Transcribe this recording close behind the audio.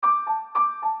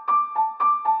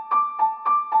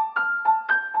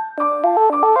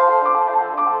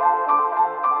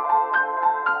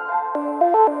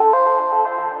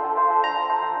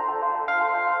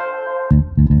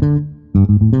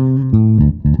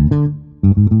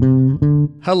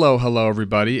Hello,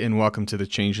 everybody, and welcome to the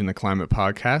Change in the Climate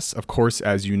podcast. Of course,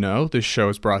 as you know, this show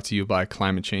is brought to you by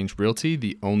Climate Change Realty,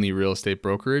 the only real estate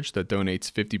brokerage that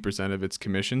donates 50% of its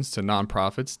commissions to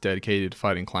nonprofits dedicated to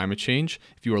fighting climate change.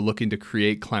 If you are looking to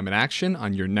create climate action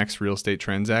on your next real estate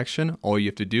transaction, all you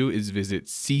have to do is visit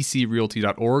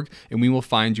ccrealty.org, and we will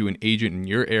find you an agent in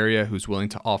your area who's willing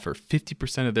to offer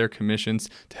 50% of their commissions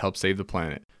to help save the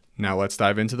planet. Now let's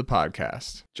dive into the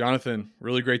podcast. Jonathan,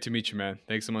 really great to meet you, man.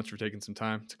 Thanks so much for taking some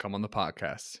time to come on the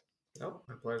podcast. Oh,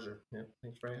 my pleasure. Yeah,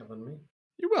 thanks for having me.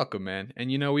 You're welcome, man.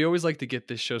 And we always like to get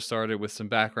this show started with some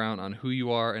background on who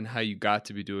you are and how you got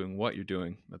to be doing what you're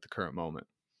doing at the current moment.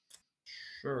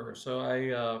 Sure. So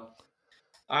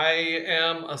I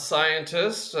am a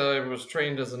scientist. I was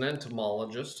trained as an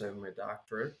entomologist. I have my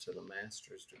doctorate and a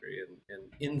master's degree in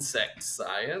insect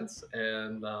science,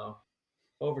 and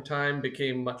over time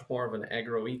became much more of an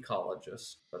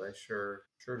agroecologist. But I sure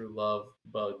do love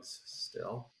bugs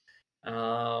still.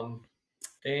 Um,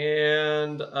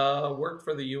 and worked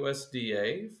for the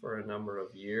USDA for a number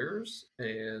of years,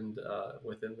 and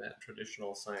within that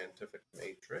traditional scientific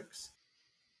matrix.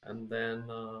 And then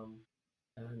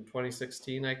in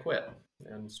 2016, I quit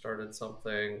and started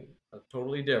something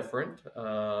totally different,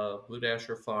 Blue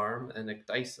Dasher Farm and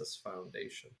Ecdysis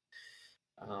Foundation,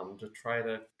 to try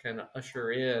to kind of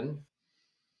usher in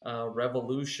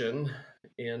revolution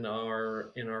in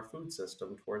our food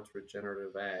system towards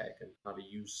regenerative ag and how to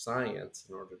use science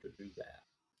in order to do that.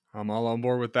 I'm all on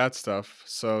board with that stuff.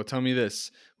 So tell me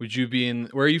this.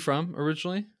 Where are you from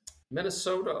originally?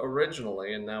 Minnesota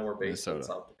originally, and now we're based in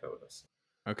Minnesota. South Dakota.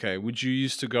 Okay. Would you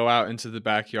used to go out into the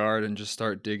backyard and just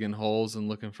start digging holes and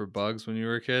looking for bugs when you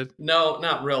were a kid? No,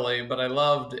 not really, but I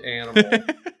loved animals.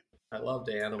 I loved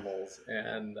animals,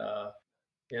 and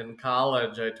in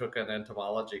college, I took an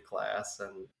entomology class,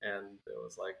 and it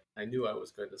was like I knew I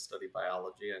was going to study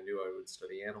biology. I knew I would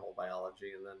study animal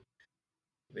biology, and then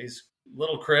these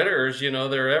little critters,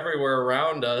 they're everywhere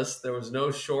around us. There was no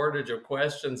shortage of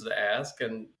questions to ask,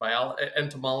 and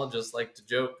entomologists like to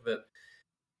joke that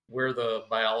we're the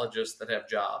biologists that have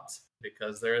jobs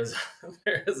because there is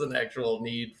there is an actual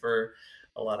need for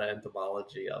a lot of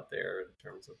entomology out there in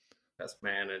terms of pest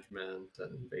management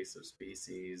and invasive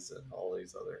species and all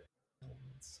these other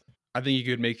elements. I think you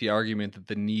could make the argument that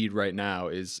the need right now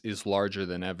is larger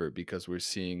than ever because we're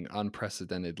seeing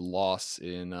unprecedented loss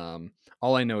in.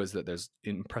 All I know is that there's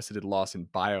unprecedented loss in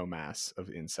biomass of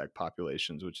insect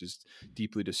populations, which is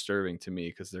deeply disturbing to me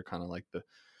because they're kind of like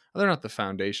they're not the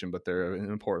foundation, but they're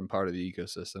an important part of the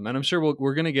ecosystem. And I'm sure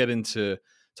we're going to get into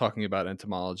talking about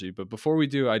entomology, but before we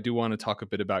do, I do want to talk a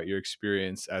bit about your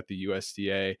experience at the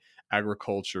USDA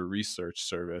Agriculture Research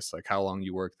Service, like how long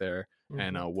you worked there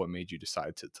and Mm-hmm. what made you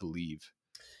decide to leave?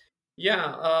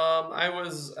 Yeah, I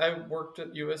worked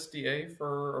at USDA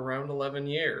for around 11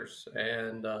 years,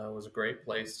 and it was a great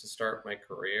place to start my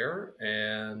career.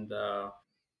 And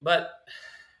but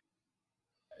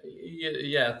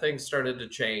yeah, things started to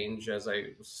change as I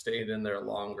stayed in there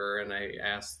longer, and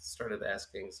I started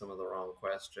asking some of the wrong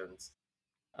questions.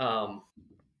 Um,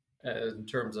 in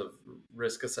terms of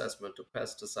risk assessment of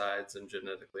pesticides and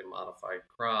genetically modified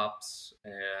crops,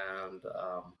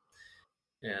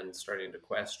 and starting to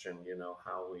question,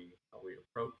 how we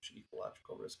approach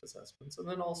ecological risk assessments, and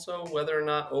then also whether or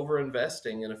not over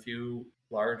investing in a few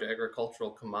large agricultural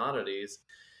commodities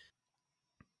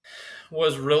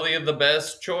was really the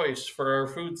best choice for our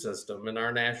food system and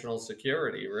our national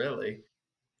security, really.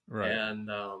 Right. And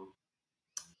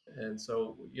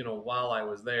so while I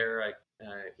was there, I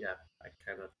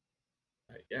kind of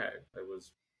I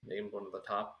was named one of the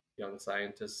top young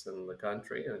scientists in the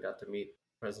country, and I got to meet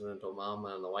President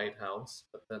Obama in the White House.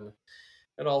 But then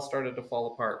it all started to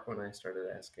fall apart when I started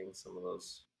asking some of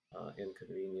those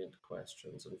inconvenient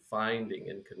questions and finding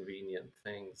inconvenient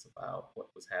things about what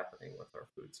was happening with our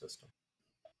food system.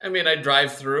 I mean, I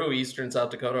drive through eastern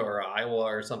South Dakota or Iowa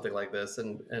or something like this,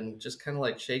 and just kind of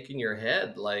like shaking your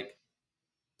head, like,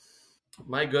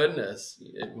 my goodness,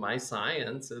 my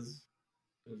science is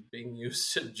being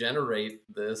used to generate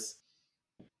this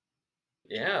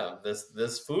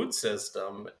food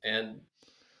system, and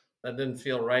that didn't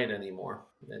feel right anymore.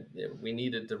 We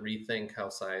needed to rethink how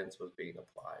science was being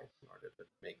applied in order to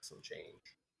make some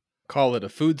change. Call it a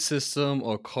food system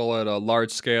or call it a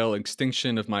large scale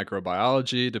extinction of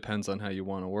microbiology, depends on how you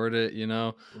want to word it.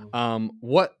 Mhm.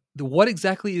 What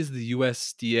exactly is the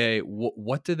USDA?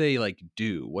 What do they like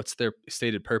do? What's their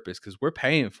stated purpose? Because we're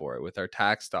paying for it with our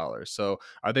tax dollars. So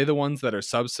are they the ones that are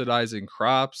subsidizing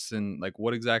crops, and like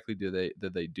what exactly do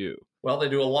they do? Well, they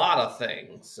do a lot of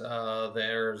things.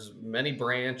 There's many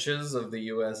branches of the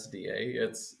USDA.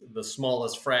 It's the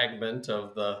smallest fragment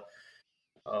of the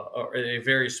or a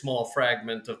very small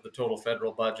fragment of the total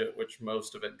federal budget, which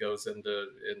most of it goes into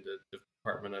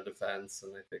Department of Defense,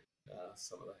 and I think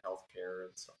some of the healthcare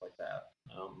and stuff like that.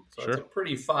 So it's a Sure.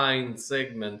 pretty fine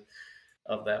segment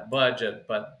of that budget,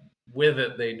 but with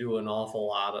it, they do an awful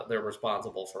lot. They're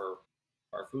responsible for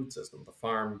our food system, the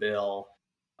farm bill,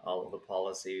 all of the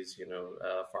policies,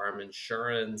 farm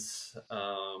insurance.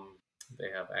 They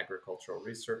have agricultural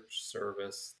research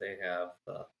service. They have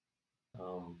the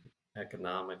um,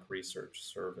 economic research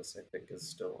service, I think, is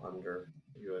still under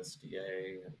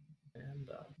USDA and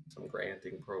some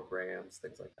granting programs,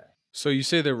 things like that. So you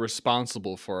say they're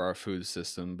responsible for our food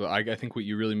system, but I think what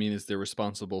you really mean is they're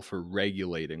responsible for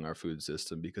regulating our food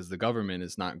system, because the government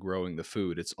is not growing the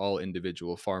food. It's all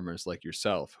individual farmers like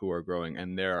yourself who are growing,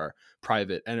 and there are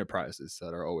private enterprises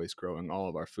that are always growing all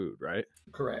of our food, right?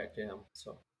 Correct. Yeah.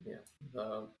 So yeah,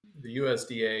 the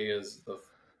USDA is the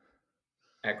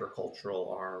agricultural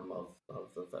arm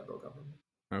of the federal government.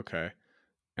 Okay.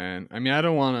 And I mean, I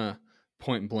don't want to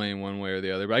point blame one way or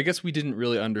the other, but I guess we didn't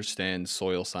really understand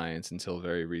soil science until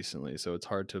very recently. So it's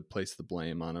hard to place the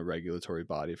blame on a regulatory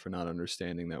body for not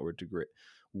understanding that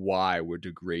why we're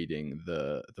degrading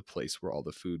the place where all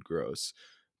the food grows.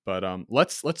 But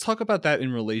let's talk about that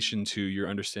in relation to your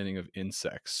understanding of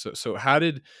insects. So how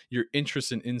did your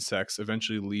interest in insects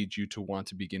eventually lead you to want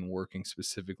to begin working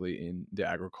specifically in the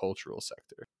agricultural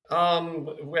sector?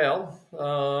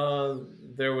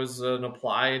 There was an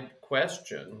applied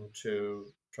question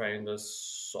to trying to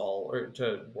solve or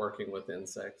to working with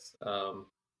insects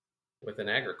within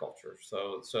agriculture.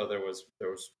 So there was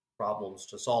problems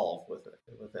to solve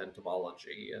with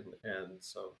entomology, and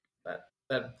so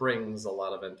that brings a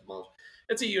lot of entomology.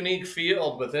 It's a unique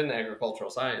field within agricultural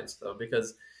science, though,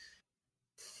 because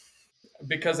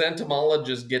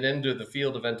entomologists get into the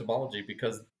field of entomology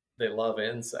because they love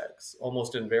insects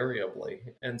almost invariably.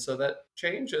 And so that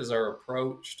changes our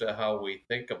approach to how we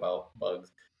think about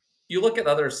bugs. You look at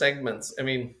other segments, I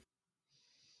mean,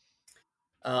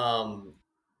 um,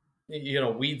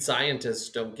 weed scientists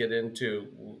don't get into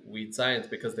weed science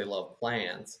because they love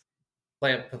plants.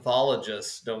 Plant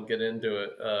pathologists don't get into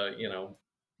it,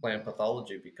 plant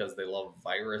pathology because they love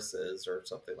viruses or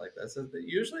something like that. So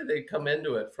usually they come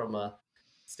into it from a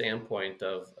standpoint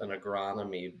of an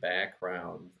agronomy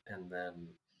background, and then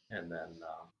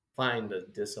find a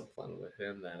discipline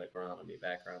within that agronomy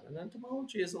background. And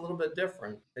entomology is a little bit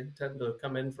different. They tend to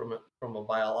come in from a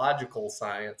biological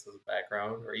sciences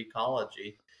background or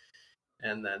ecology,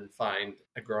 and then find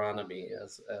agronomy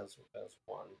as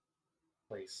one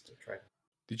place to try.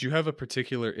 Did you have a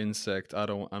particular insect? I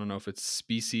don't know if it's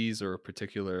species or a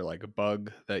particular like a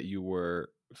bug that you were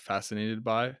fascinated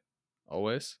by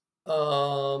always?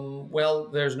 Well,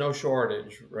 there's no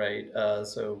shortage, right?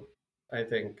 So I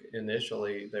think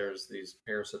initially there's these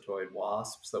parasitoid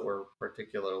wasps that were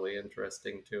particularly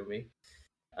interesting to me.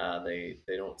 They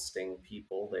don't sting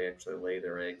people; they actually lay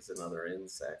their eggs in other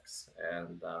insects,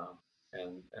 and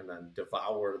then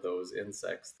devour those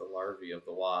insects. The larvae of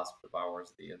the wasp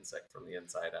devours the insect from the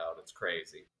inside out. It's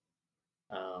crazy.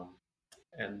 Um,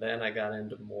 and then I got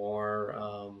into more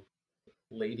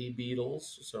lady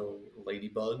beetles, so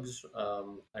ladybugs.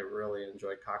 I really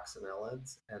enjoy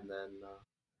coccinellids, and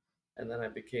then I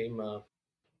became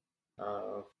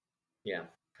yeah,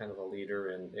 kind of a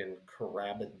leader in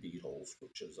carabid beetles,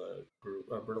 which is a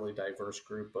really diverse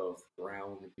group of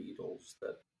ground beetles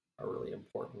that are really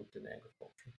important in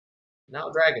agriculture. Now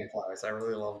dragonflies, I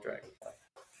really love dragonflies.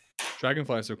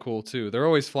 Dragonflies are cool too. They're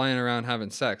always flying around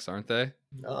having sex, aren't they?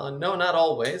 No, not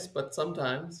always, but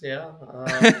sometimes, yeah.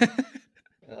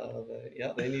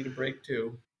 Yeah, they need a break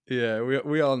too. Yeah,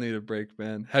 we all need a break,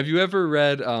 man. Have you ever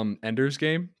read Ender's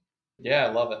Game? Yeah,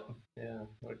 I love it. Yeah,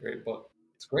 what a great book.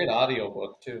 It's a great audio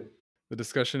book too. The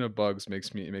discussion of bugs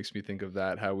makes me think of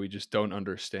that, how we just don't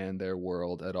understand their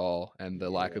world at all, and the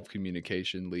lack Yeah, of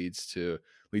communication leads to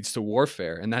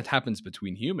warfare, and that happens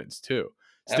between humans too,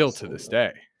 still to this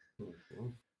absolutely. day.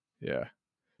 Mhm. Yeah.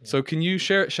 Yeah. So can you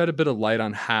shed a bit of light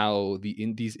on how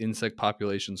these insect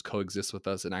populations coexist with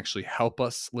us and actually help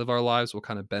us live our lives? What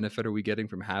kind of benefit are we getting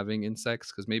from having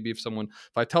insects? Because maybe if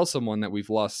I tell someone that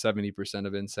we've lost 70%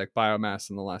 of insect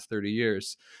biomass in the last 30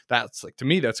 years, that's like, to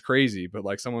me, that's crazy. But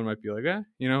like someone might be like,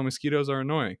 mosquitoes are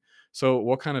annoying. So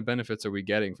what kind of benefits are we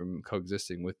getting from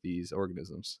coexisting with these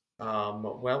organisms?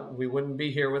 Well, we wouldn't be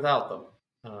here without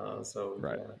them. So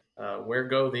Right. yeah, where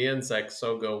go the insects,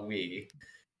 so go we.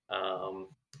 Um,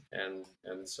 and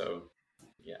so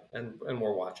yeah, and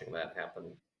we're watching that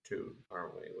happen too,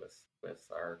 aren't we? With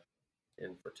our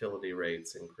infertility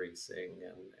rates increasing,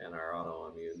 and our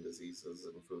autoimmune diseases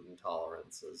and food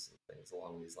intolerances and things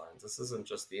along these lines. This isn't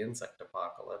just the insect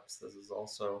apocalypse. This is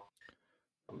also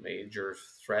a major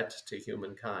threat to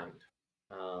humankind.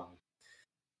 Um,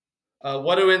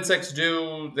 what do insects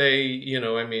do? They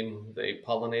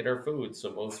pollinate our food.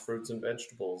 So most fruits and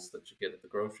vegetables that you get at the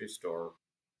grocery store,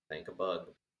 thank a bug.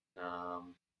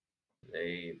 Um,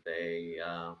 they they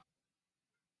uh,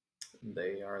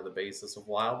 they are the basis of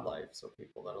wildlife. So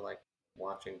people that are like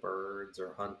watching birds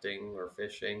or hunting or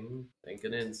fishing, think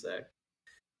an insect.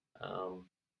 Um,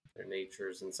 they're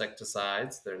nature's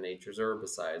insecticides. They're nature's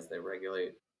herbicides. They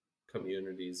regulate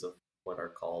communities of what are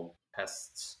called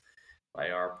pests by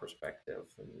our perspective,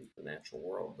 and the natural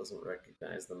world doesn't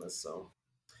recognize them as so.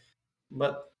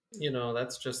 But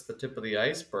that's just the tip of the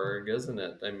iceberg, isn't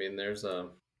it? I mean, there's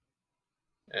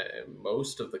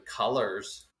most of the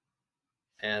colors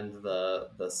and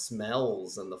the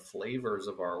smells and the flavors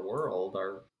of our world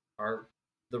are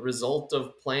the result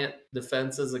of plant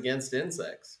defenses against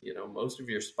insects. Most of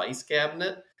your spice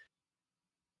cabinet,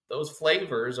 those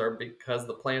flavors are because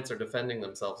the plants are defending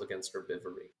themselves against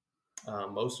herbivory.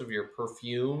 Most of your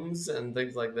perfumes and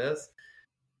things like this,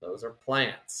 those are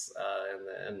plants,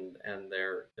 and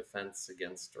their defense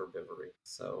against herbivory,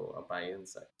 so by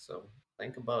insects. So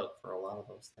thank a bug for a lot of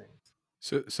those things.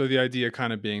 So the idea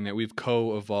kind of being that we've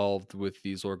co-evolved with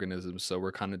these organisms, so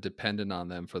we're kind of dependent on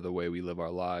them for the way we live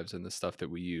our lives and the stuff that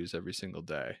we use every single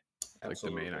day. It's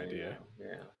like the main Absolutely, idea.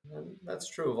 yeah. And that's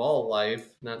true of all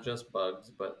life, not just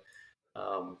bugs, but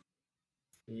um,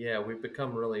 yeah, we've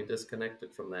become really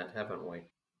disconnected from that, haven't we?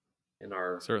 In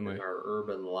our Certainly.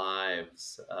 urban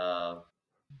lives.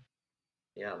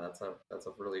 Yeah, that's a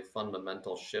really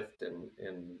fundamental shift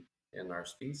in our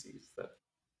species that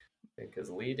I think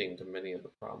is leading to many of the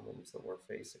problems that we're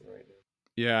facing right now.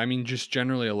 Yeah, I mean, just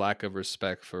generally a lack of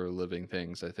respect for living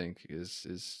things, I think,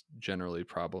 is generally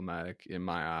problematic in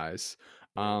my eyes.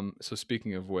 Yeah. So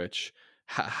speaking of which,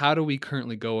 how do we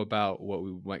currently go about what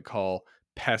we might call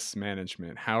pest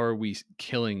management? How are we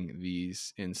killing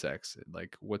these insects?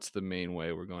 Like, what's the main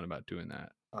way we're going about doing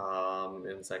that?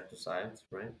 Insecticides,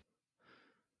 right?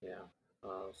 Yeah.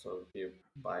 So if you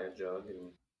buy a jug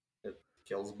and it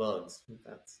kills bugs,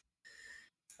 that's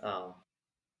um,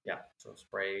 yeah. So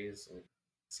sprays and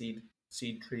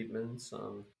seed treatments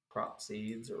on crop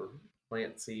seeds or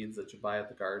plant seeds that you buy at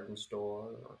the garden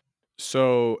store.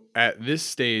 So at this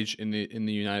stage in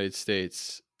the United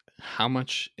States, how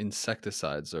much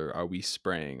insecticides are we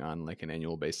spraying on like an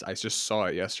annual basis? I just saw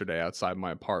it yesterday outside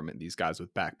my apartment. These guys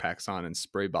with backpacks on and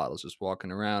spray bottles just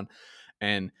walking around.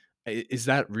 And is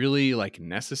that really like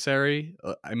necessary?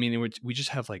 I mean, we just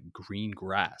have like green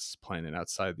grass planted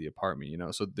outside the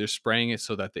apartment, So they're spraying it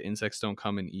so that the insects don't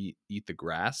come and eat the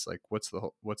grass. Like, what's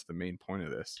the main point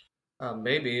of this?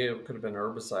 Maybe it could have been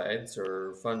herbicides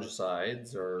or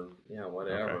fungicides or Okay.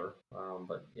 whatever.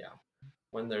 But yeah,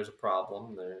 when there's a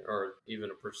problem there, or even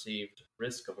a perceived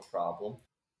risk of a problem,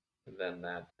 then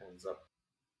that ends up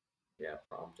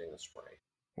prompting a spray.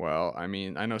 Well, I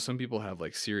mean, I know some people have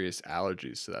like serious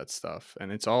allergies to that stuff,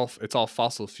 and it's all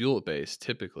fossil fuel based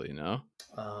typically, no?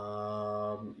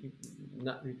 Um,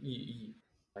 not,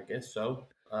 I guess so.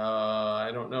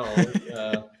 I don't know.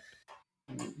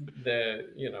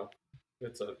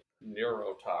 It's a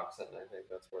neurotoxin. I think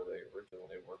that's where they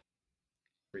originally were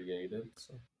created.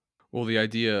 So. Well, the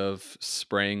idea of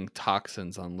spraying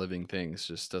toxins on living things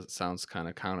sounds kind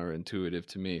of counterintuitive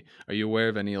to me. Are you aware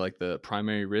of any like the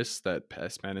primary risks that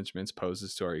pest management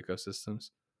poses to our ecosystems?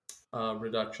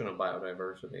 Reduction of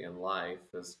biodiversity in life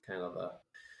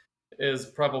is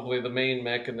probably the main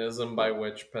mechanism by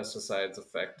which pesticides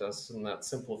affect us, and that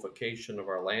simplification of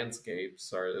our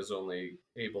landscapes is only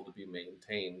able to be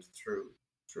maintained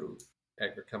through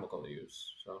agrochemical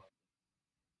use. So,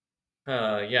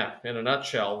 yeah, in a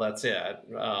nutshell, that's it.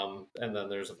 And then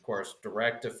there's of course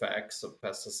direct effects of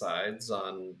pesticides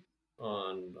on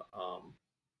um,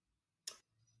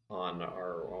 on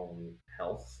our own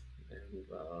health and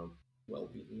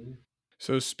well-being.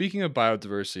 So speaking of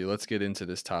biodiversity, let's get into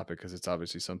this topic because it's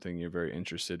obviously something you're very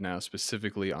interested in now,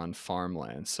 specifically on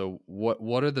farmland. So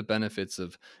what are the benefits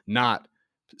of not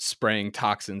spraying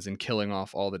toxins and killing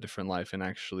off all the different life and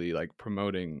actually like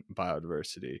promoting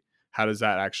biodiversity? How does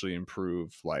that actually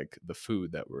improve like the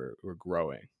food that we're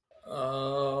growing?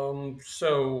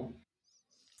 So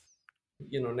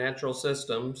natural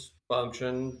systems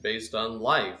function based on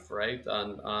life, right?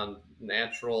 On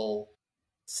natural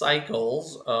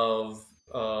cycles of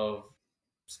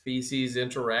species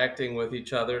interacting with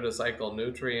each other to cycle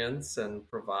nutrients and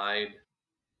provide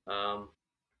um,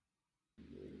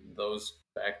 those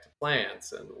back to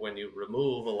plants. And when you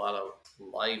remove a lot of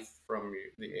life from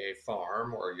a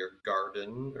farm or your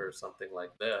garden or something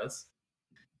like this,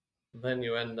 then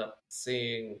you end up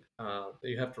seeing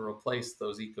you have to replace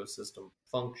those ecosystem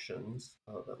functions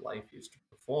that life used to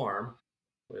perform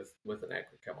with an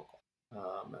agrochemical,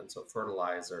 and so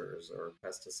fertilizers or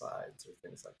pesticides or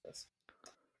things like this.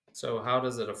 So how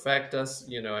does it affect us?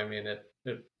 I mean, it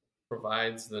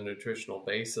provides the nutritional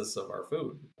basis of our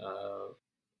food.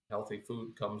 Healthy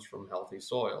food comes from healthy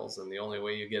soils, and the only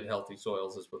way you get healthy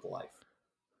soils is with life.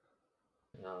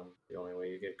 The only way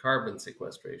you get carbon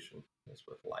sequestration is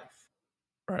with life.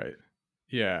 Right.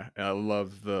 Yeah, I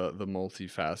love the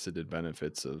multifaceted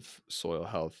benefits of soil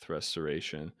health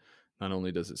restoration. Not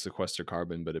only does it sequester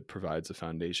carbon, but it provides a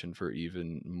foundation for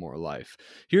even more life.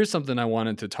 Here's something I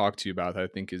wanted to talk to you about that I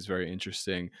think is very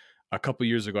interesting. A couple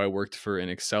years ago, I worked for an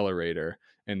accelerator,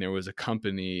 and there was a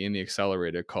company in the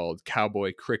accelerator called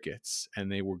Cowboy Crickets,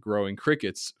 and they were growing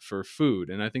crickets for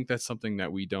food. And I think that's something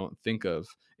that we don't think of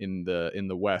in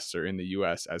the West or in the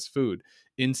US as food,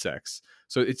 insects.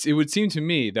 So it would seem to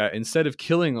me that instead of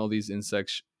killing all these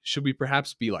insects, should we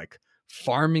perhaps be like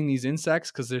farming these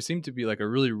insects? Because there seem to be like a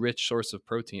really rich source of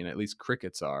protein. At least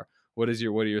crickets are. What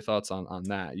are your thoughts on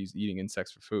that? Eating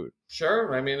insects for food?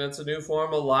 Sure. I mean, it's a new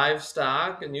form of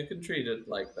livestock, and you can treat it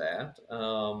like that.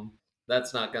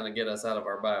 That's not going to get us out of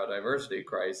our biodiversity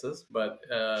crisis, but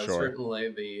Sure.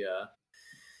 certainly the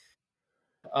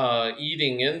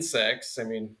eating insects. I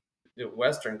mean,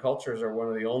 Western cultures are one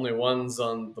of the only ones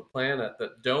on the planet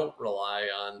that don't rely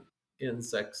on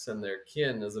insects and their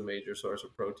kin as a major source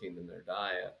of protein in their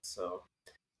diet. So,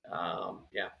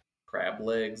 yeah, crab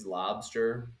legs,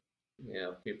 lobster.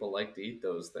 Yeah, people like to eat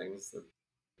those things.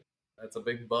 That's a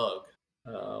big bug,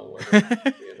 whether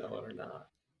you know it or not.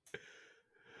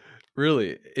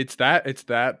 Really, it's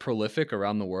that prolific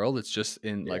around the world. It's just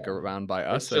in like Yeah, around by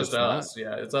us it's that just it's not. us.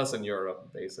 Yeah, it's us in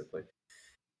Europe basically.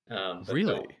 That don't.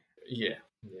 Really? Yeah,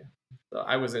 yeah. So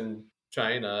I was in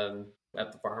China, and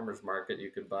at the farmers market, you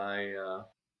could buy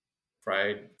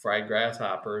fried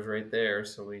grasshoppers right there.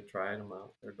 So we tried them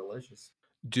out. They're delicious.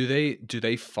 Do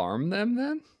they farm them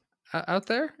then out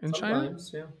there in China?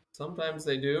 Sometimes, yeah. Sometimes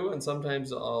they do, and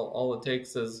sometimes all it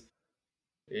takes is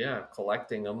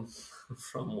collecting them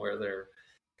from where they're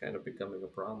kind of becoming a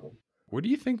problem. Where do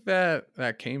you think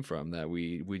that came from? That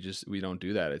we don't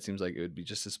do that. It seems like it would be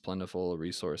just as plentiful a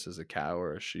resource as a cow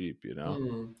or a sheep. You know.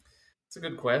 Hmm. It's a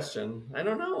good question. I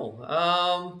don't know.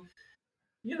 I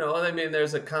mean,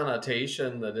 there's a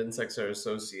connotation that insects are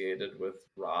associated with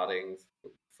rotting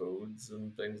foods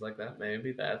and things like that.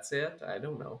 Maybe that's it. I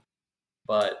don't know.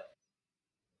 But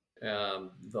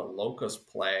the locust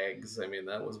plagues, I mean,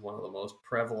 that was one of the most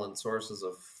prevalent sources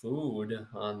of food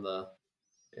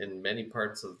in many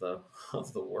parts of the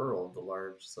of the world, the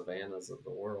large savannas of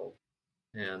the world,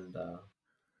 and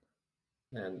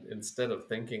instead of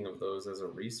thinking of those as a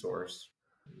resource,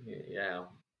 yeah,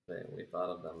 we thought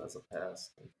of them as a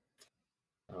pest.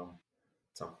 Um,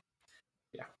 so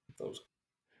yeah, those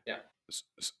yeah.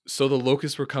 So the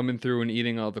locusts were coming through and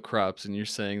eating all the crops, and you're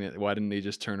saying that why didn't they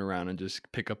just turn around and just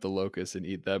pick up the locusts and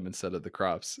eat them instead of the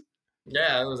crops?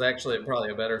 Yeah, it was actually probably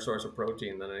a better source of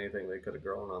protein than anything they could have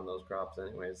grown on those crops,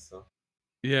 anyways. So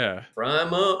Yeah. fry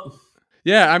them up.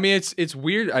 Yeah, I mean it's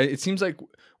weird. It seems like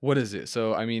what is it?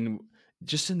 So I mean,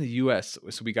 just in the U.S.,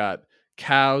 so we got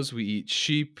cows, we eat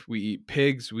sheep, we eat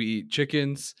pigs, we eat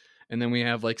chickens, and then we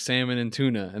have like salmon and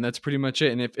tuna, and that's pretty much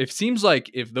it. And if it seems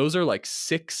like if those are like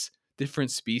six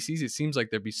different species, it seems like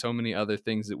there'd be so many other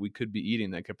things that we could be eating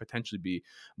that could potentially be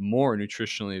more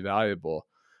nutritionally valuable,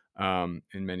 in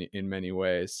many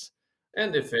ways.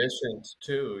 And efficient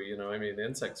too. I mean,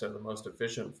 insects are the most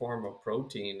efficient form of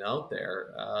protein out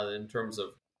there in terms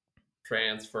of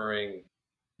transferring,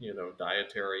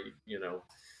 dietary,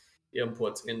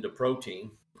 inputs into protein.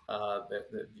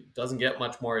 That doesn't get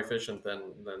much more efficient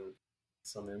than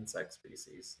some insect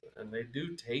species, and they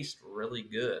do taste really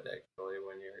good actually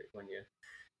when you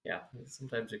yeah.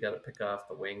 Sometimes you got to pick off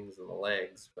the wings and the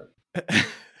legs, but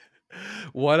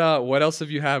What else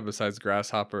have you had besides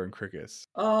grasshopper and crickets?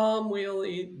 we'll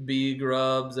eat bee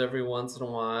grubs every once in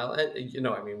a while. And,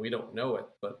 I mean, we don't know it,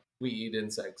 but we eat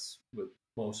insects with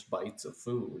most bites of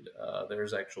food.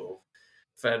 There's actual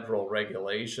federal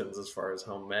regulations as far as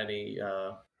how many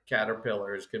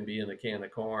caterpillars can be in a can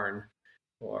of corn,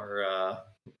 or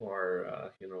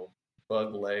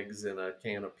bug legs in a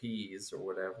can of peas or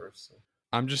whatever. So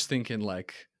I'm just thinking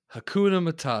like Hakuna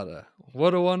Matata.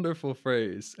 What a wonderful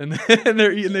phrase. And then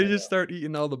they're eating they just start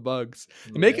eating all the bugs.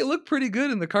 They make yeah, it look pretty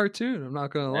good in the cartoon, I'm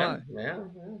not gonna yeah, lie. yeah,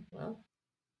 yeah. Well.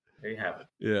 There you have it.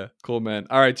 Yeah, cool, man.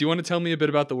 All right, do you want to tell me a bit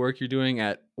about the work you're doing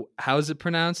at, how is it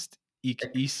pronounced?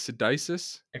 Ecdysis?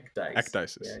 Ecdysis. Yeah,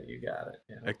 Ecdysis. you got it.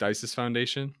 Yeah. Ecdysis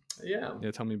Foundation? Yeah.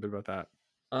 Yeah, tell me a bit about that.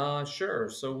 Sure.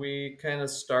 So we kind of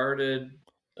started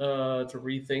to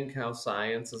rethink how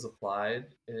science is applied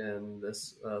in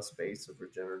this space of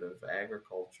regenerative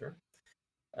agriculture.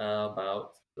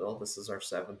 Well, this is our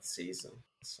seventh season.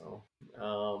 So,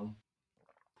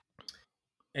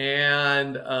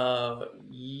 and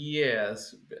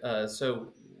yes,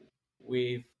 so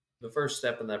we the first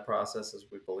step in that process is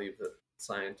we believe that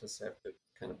scientists have to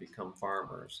kind of become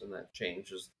farmers, and that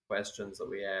changes the questions that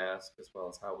we ask as well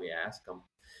as how we ask them.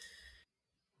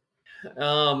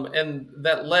 And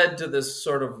that led to this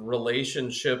sort of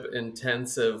relationship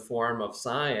intensive form of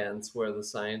science where the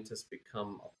scientists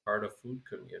become a part of food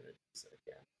communities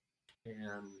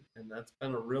again. And that's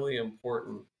been a really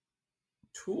important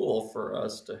tool for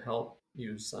us to help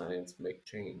use science make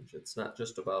change. It's not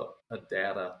just about a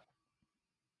data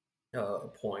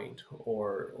point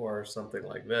or something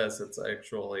like this. It's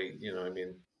actually, I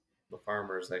mean, the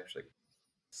farmers actually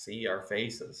see our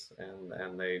faces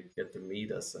and they get to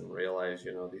meet us and realize,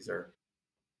 these are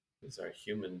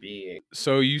human beings.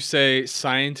 So you say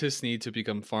scientists need to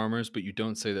become farmers, but you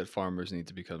don't say that farmers need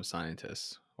to become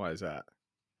scientists. Why is that?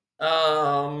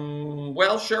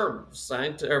 Well, sure,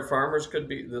 or farmers could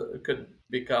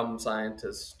become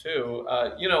scientists too.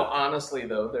 Honestly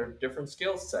though, they're different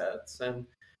skill sets, and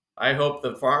I hope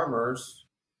that farmers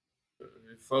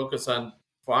focus on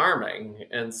farming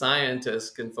and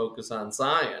scientists can focus on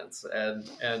science,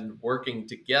 and working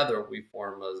together we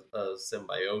form a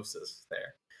symbiosis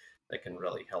there that can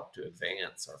really help to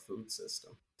advance our food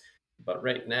system. But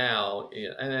right now,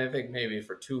 and I think maybe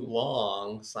for too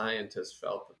long, scientists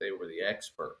felt that they were the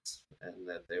experts and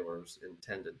that they were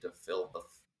intended to fill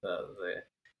the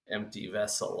empty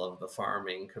vessel of the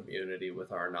farming community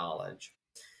with our knowledge.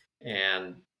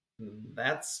 And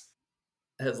that's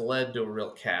has led to a real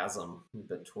chasm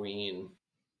between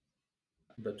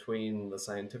the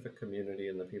scientific community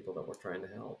and the people that we're trying to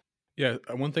help. Yeah,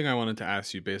 one thing I wanted to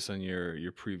ask you based on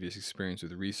your previous experience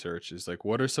with research is like,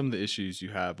 what are some of the issues you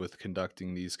have with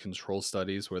conducting these control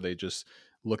studies where they just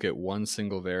look at one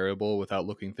single variable without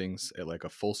looking things at like a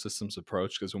full systems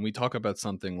approach? Because when we talk about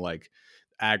something like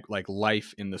like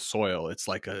life in the soil, it's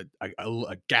like a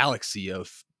galaxy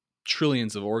of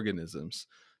trillions of organisms.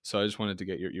 So I just wanted to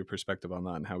get your perspective on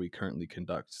that and how we currently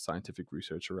conduct scientific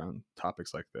research around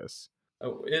topics like this.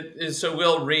 Oh, it is, so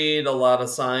we'll read a lot of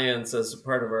science as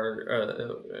part of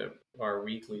our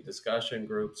weekly discussion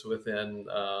groups within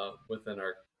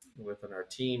our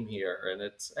team here, and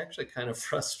it's actually kind of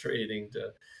frustrating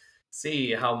to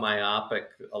see how myopic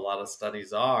a lot of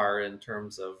studies are in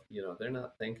terms of they're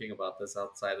not thinking about this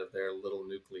outside of their little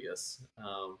nucleus,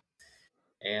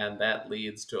 and that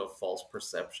leads to a false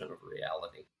perception of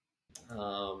reality.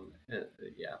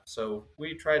 Yeah, so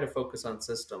we try to focus on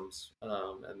systems,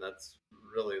 and that's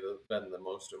really been the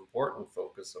most important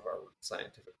focus of our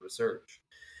scientific research.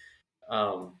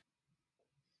 Um,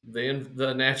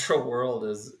 the natural world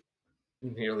is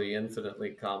nearly infinitely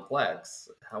complex.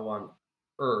 How on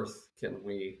earth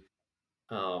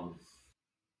um,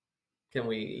 can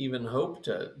we even hope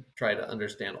to try to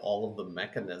understand all of the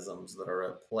mechanisms that are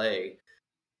at play?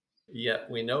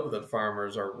 Yet we know that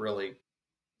farmers are really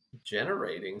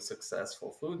generating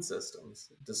successful food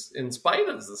systems, just in spite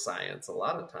of the science a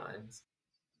lot of times.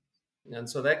 And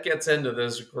so that gets into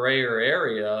this grayer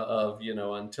area of,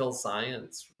 until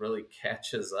science really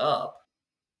catches up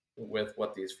with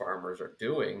what these farmers are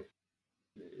doing,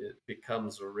 it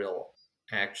becomes a real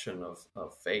action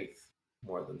of faith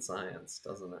more than science,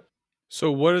 doesn't it?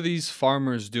 So what are these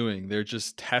farmers doing? They're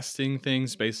just testing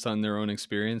things based on their own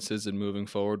experiences and moving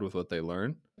forward with what they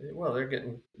learn? Well, they're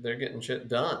getting shit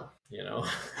done.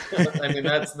 I mean,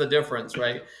 that's the difference,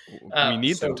 right? We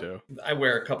need them So to. I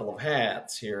wear a couple of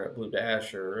hats here at Blue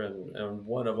Dasher, and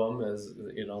one of them is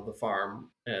the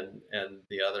farm, and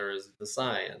the other is the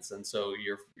science. And so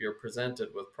you're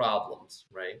presented with problems,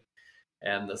 right?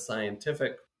 And the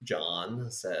scientific John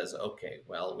says, okay,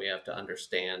 well, we have to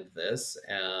understand this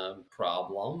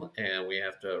problem, and we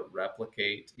have to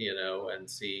replicate, and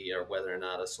see whether or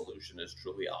not a solution is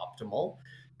truly optimal,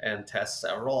 and test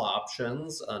several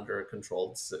options under a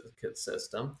controlled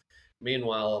system.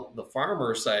 Meanwhile, the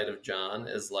farmer side of John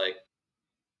is like,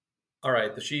 all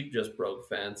right, the sheep just broke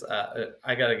fence.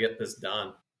 I got to get this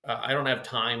done. I don't have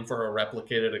time for a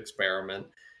replicated experiment.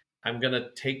 I'm going to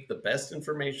take the best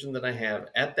information that I have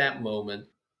at that moment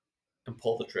and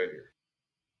pull the trigger.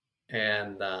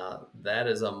 And that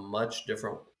is a much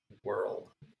different world.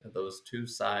 Those two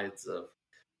sides of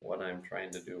what I'm trying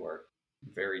to do are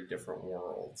very different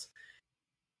worlds.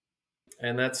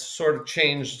 And that's sort of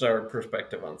changed our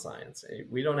perspective on science.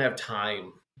 We don't have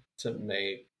time to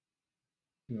make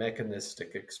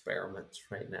mechanistic experiments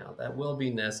right now. That will be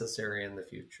necessary in the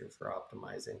future for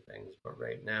optimizing things. But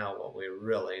right now, what we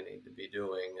really need to be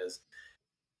doing is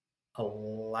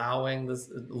allowing this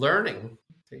learning,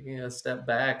 taking a step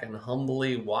back and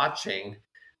humbly watching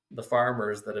the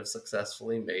farmers that have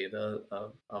successfully made a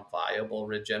viable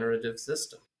regenerative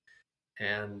system,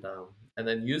 and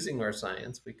then using our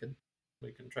science, we can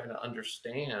try to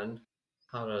understand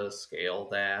how to scale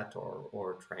that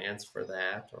or transfer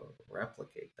that or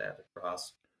replicate that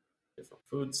across different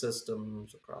food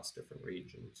systems, across different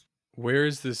regions. Where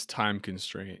is this time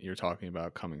constraint you're talking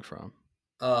about coming from?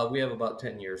 We have about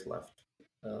 10 years left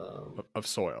um, Of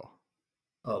soil,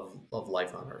 of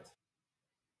life on Earth.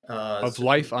 Uh, of so,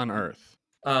 life on Earth.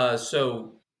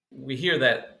 so we hear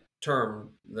that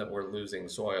term that we're losing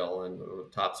soil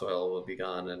and topsoil will be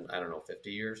gone in, I don't know,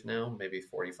 50 years now, maybe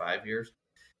 45 years.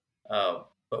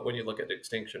 But when you look at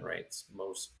extinction rates,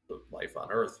 most of life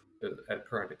on Earth at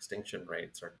current extinction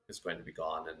rates is going to be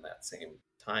gone in that same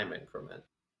time increment.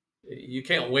 You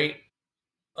can't wait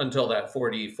until that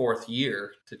 44th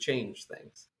year to change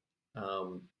things.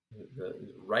 Um, the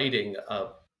writing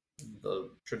of the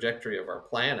trajectory of our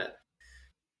planet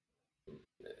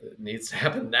needs to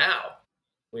happen now.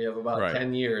 We have about Right.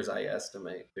 10 years, I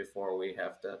estimate, before we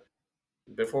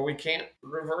can't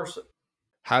reverse it.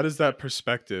 How does that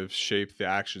perspective shape the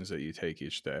actions that you take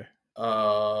each day?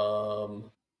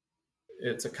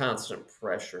 It's a constant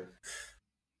pressure.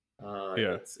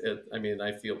 Yeah. I mean,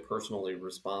 I feel personally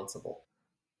responsible,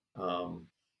 um,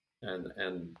 and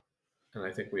and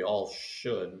I think we all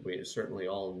should. We certainly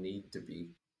all need to be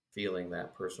feeling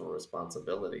that personal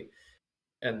responsibility,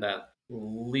 and that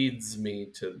leads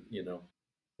me to,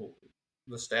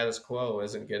 the status quo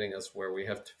isn't getting us where we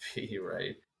have to be,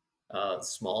 right?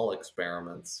 Small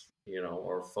experiments,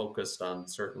 or focused on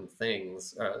certain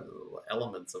things,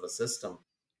 elements of a system,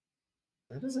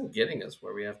 that isn't getting us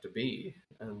where we have to be.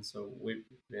 And so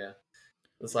yeah,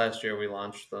 this last year we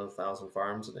launched the Thousand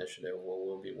Farms Initiative, where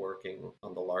we'll be working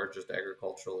on the largest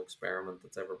agricultural experiment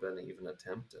that's ever been even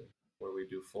attempted, where we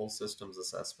do full systems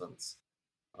assessments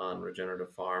on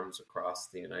regenerative farms across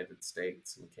the United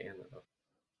States and Canada.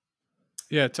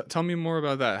 Yeah. Tell me more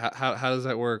about that. How does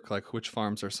that work? Like, which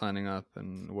farms are signing up,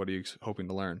 and what are you hoping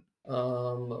to learn?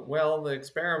 Well, the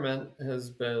experiment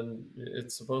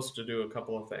it's supposed to do a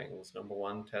couple of things. Number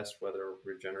one, test whether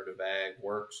regenerative ag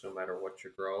works no matter what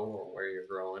you grow or where you're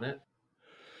growing it.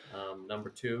 Number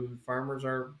two, farmers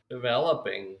are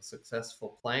developing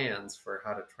successful plans for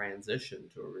how to transition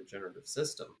to a regenerative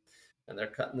system, and they're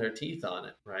cutting their teeth on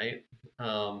it, right?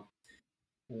 Um,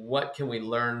 what can we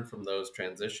learn from those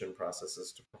transition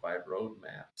processes to provide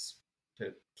roadmaps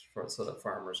so that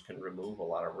farmers can remove a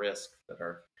lot of risk that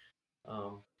are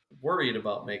um, worried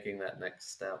about making that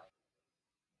next step?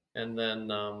 And then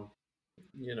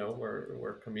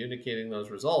we're communicating those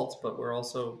results, but we're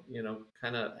also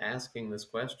kind of asking this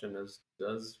question: is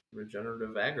does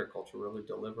regenerative agriculture really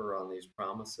deliver on these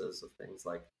promises of things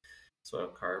like soil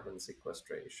carbon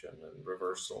sequestration and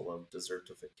reversal of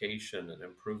desertification and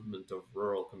improvement of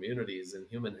rural communities and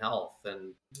human health,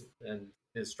 and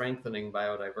is strengthening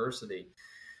biodiversity?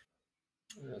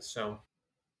 So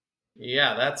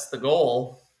yeah, that's the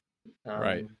goal.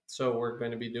 Right. So we're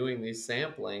going to be doing these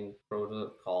sampling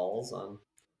protocols on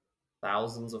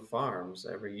thousands of farms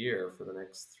every year for the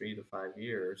next 3 to 5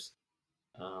 years,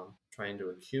 trying to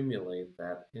accumulate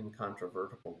that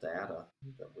incontrovertible data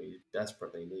that we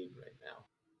desperately need right now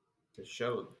to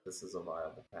show that this is a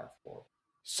viable path forward.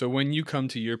 So, when you come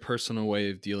to your personal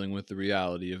way of dealing with the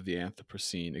reality of the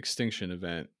Anthropocene extinction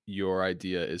event, your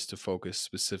idea is to focus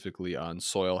specifically on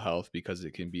soil health because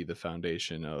it can be the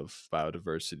foundation of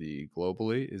biodiversity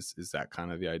globally. Is that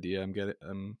kind of the idea I'm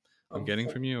getting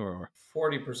from you, or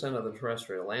 40% of the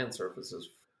terrestrial land surface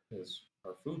is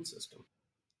our food system.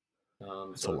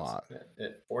 that's a So it's lot?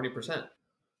 40%.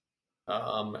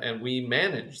 And we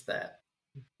manage that.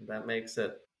 That makes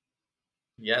it,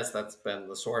 yes, that's been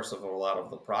the source of a lot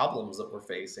of the problems that we're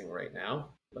facing right now,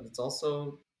 but it's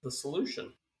also the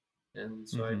solution. And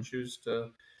so I Hmm. choose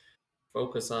to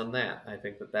focus on that. I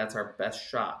think that that's our best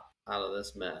shot out of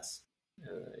this mess.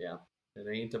 Yeah, it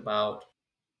ain't about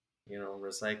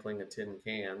recycling a tin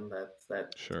can.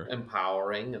 That's Sure.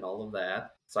 empowering and all of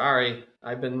that. Sorry,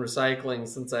 I've been recycling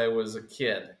since I was a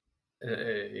kid.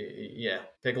 Yeah,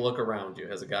 take a look around you.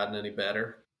 Has it gotten any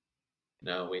better?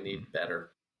 No, we Mm. need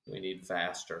better. We need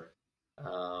faster.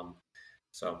 Um,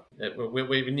 what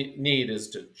we need is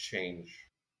to change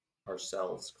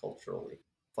ourselves culturally,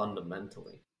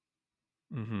 fundamentally.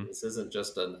 Mm-hmm. This isn't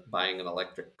just buying an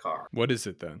electric car. What is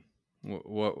it then?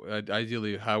 What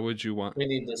ideally, how would you want We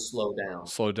need to slow down.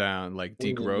 slow down, like We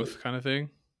need degrowth kind of thing?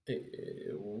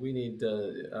 we need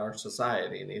to, our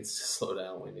society needs to slow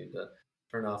down. We need to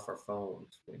turn off our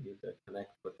phones. We need to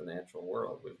connect with the natural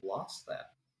world. We've lost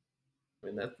that. I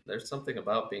mean, that there's something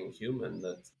about being human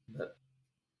that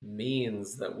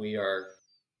means that we are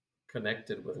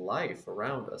connected with life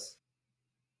around us,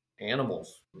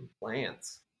 animals, and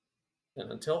plants.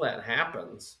 And until that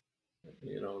happens,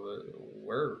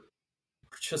 we're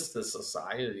just this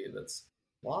society that's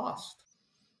lost.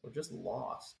 We're just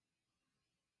lost.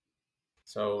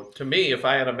 So to me, if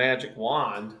I had a magic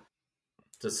wand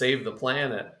to save the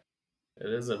planet,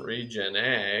 it isn't regen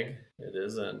ag, it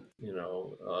isn't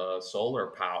solar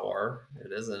power,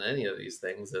 it isn't any of these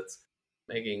things. It's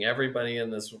making everybody in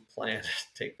this planet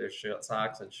take their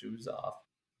socks and shoes off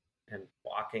and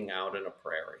walking out in a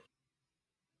prairie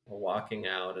or walking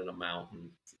out in a mountain,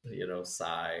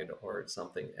 side or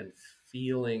something, and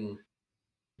feeling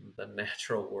the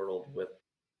natural world with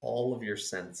all of your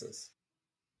senses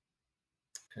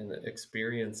and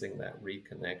experiencing that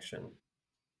reconnection,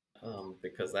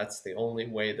 because that's the only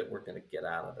way that we're going to get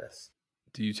out of this.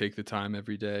 Do you take the time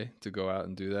every day to go out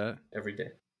and do that? Every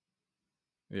day.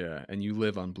 Yeah, and you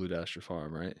live on Blue Dasher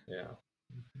Farm, right? Yeah.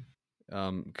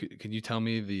 Could you tell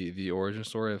me the origin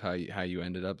story of how you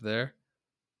ended up there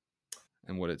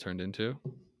and what it turned into?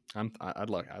 I'd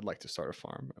like to start a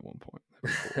farm at one point.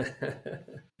 That'd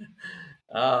be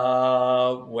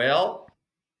cool. Well,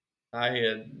 I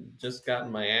had just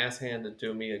gotten my ass handed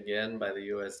to me again by the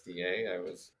USDA. I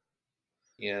was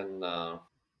in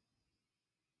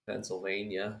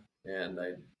Pennsylvania and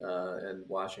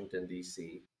Washington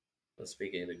D.C. was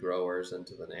speaking to growers and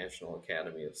to the National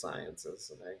Academy of Sciences,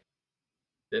 and I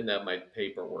didn't have my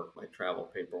paperwork. My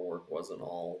travel paperwork wasn't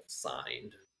all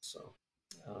signed, so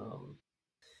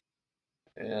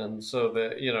and so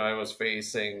I was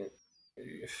facing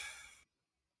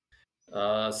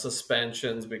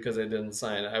suspensions because I didn't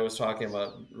sign. I was talking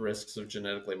about risks of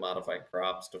genetically modified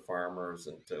crops to farmers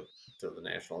and to the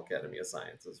National Academy of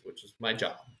Sciences, which is my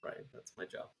job, right? That's my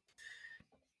job.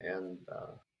 And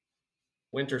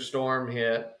winter storm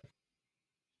hit,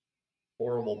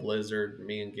 horrible blizzard.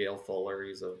 Me and Gail Fuller,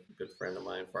 he's a good friend of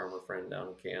mine, farmer friend down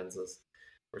in Kansas,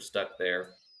 we're stuck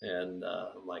there. And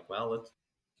I'm like, well,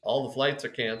 all the flights are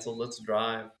canceled. Let's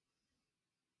drive.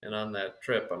 And on that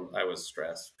trip, I was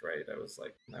stressed, right? I was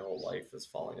like, my whole life is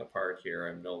falling apart here.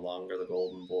 I'm no longer the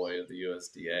golden boy of the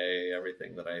USDA.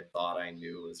 Everything that I thought I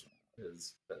knew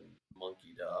has been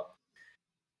monkeyed up.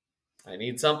 I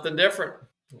need something different.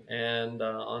 And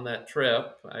on that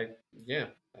trip, I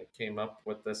came up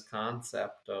with this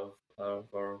concept of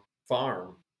a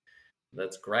farm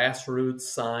that's grassroots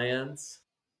science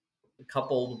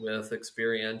coupled with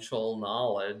experiential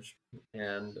knowledge,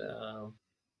 and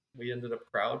we ended up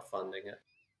crowdfunding it.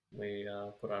 We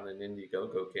put on an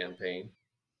Indiegogo campaign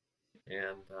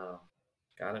and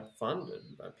got it funded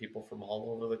by people from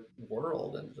all over the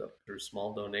world. Ended up through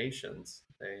small donations.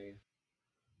 They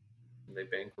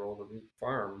bankrolled a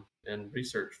farm and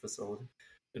research facility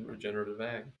in regenerative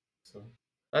ag. So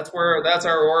that's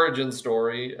our origin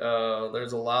story.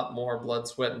 There's a lot more blood,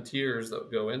 sweat, and tears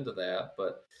that go into that,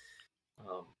 but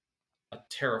a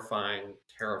terrifying,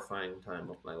 terrifying time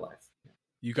of my life.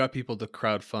 You got people to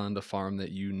crowdfund a farm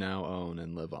that you now own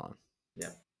and live on. Yeah.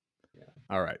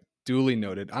 All right. Duly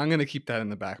noted. I'm going to keep that in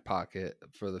the back pocket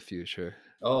for the future.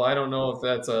 Oh, I don't know if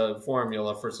that's a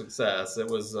formula for success. It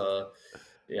was,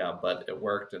 but it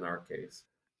worked in our case.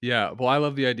 Yeah, well, I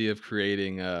love the idea of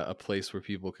creating a place where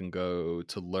people can go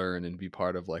to learn and be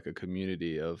part of like a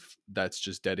community of that's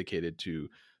just dedicated to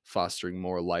fostering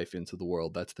more life into the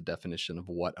world. That's the definition of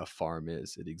what a farm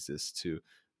is. It exists to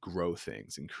grow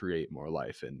things and create more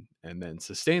life and then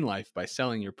sustain life by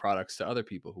selling your products to other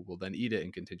people who will then eat it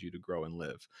and continue to grow and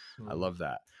live. I love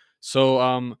that.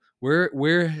 So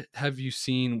where have you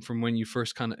seen from when you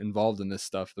first kind of involved in this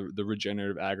stuff, the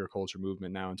regenerative agriculture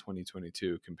movement now in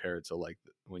 2022 compared to like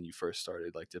when you first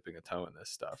started like dipping a toe in this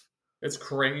stuff? It's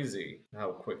crazy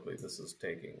how quickly this is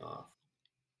taking off.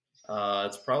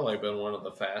 It's probably been one of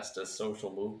the fastest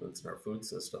social movements in our food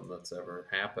system that's ever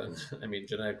happened. I mean,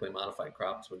 genetically modified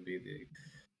crops would be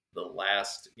the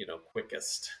last,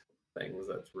 quickest things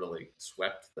that's really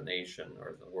swept the nation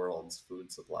or the world's food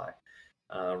supply.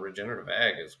 Regenerative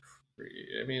ag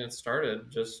it started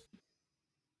just,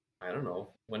 I don't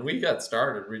know. When we got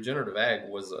started, regenerative ag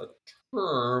was a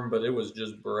term, but it was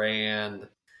just brand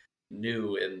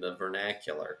new in the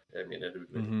vernacular. I mean, it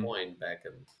had been coined back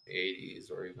in the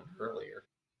 80s or even earlier,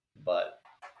 but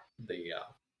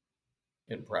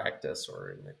in practice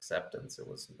or in acceptance, it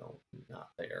was not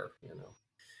there.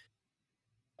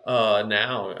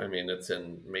 Now, I mean, it's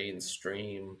in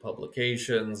mainstream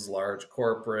publications. Large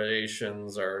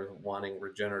corporations are wanting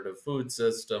regenerative food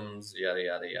systems, yada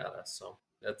yada yada. So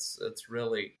it's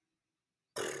really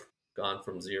gone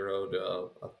from 0 to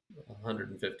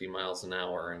 150 miles an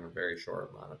hour in a very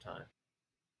short amount of time.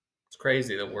 It's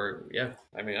crazy that yeah.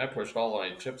 I mean, I pushed all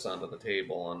my chips onto the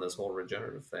table on this whole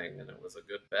regenerative thing, and it was a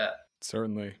good bet.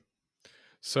 Certainly.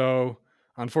 So,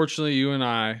 unfortunately, you and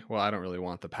well, I don't really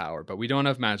want the power, but we don't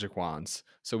have magic wands.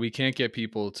 So we can't get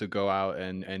people to go out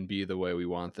and be the way we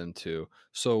want them to.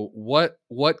 So what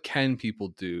can people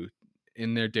do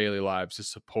in their daily lives to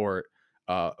support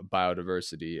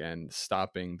biodiversity and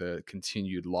stopping the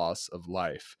continued loss of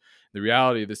life? The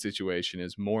reality of the situation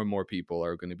is more and more people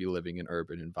are going to be living in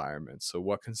urban environments. So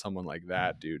what can someone like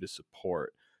that do to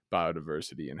support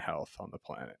biodiversity and health on the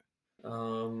planet?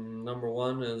 Number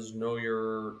one is know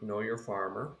your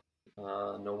farmer,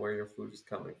 know where your food is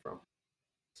coming from.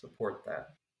 Support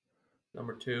that.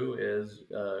 Number two is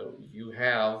you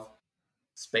have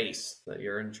space that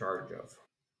you're in charge of.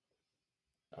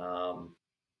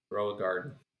 Grow a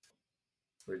garden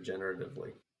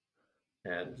regeneratively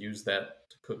and use that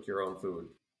to cook your own food.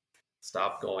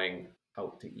 Stop going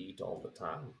out to eat all the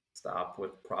time. Stop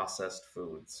with processed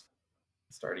foods.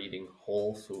 Start eating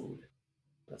whole food.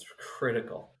 That's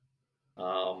critical.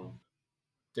 Um,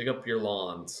 dig up your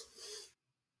lawns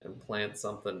and plant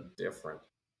something different.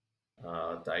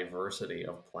 Diversity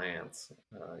of plants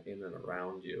in and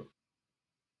around you.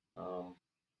 Um,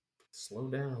 Slow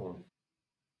down.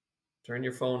 Turn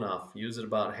your phone off. Use it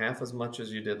about half as much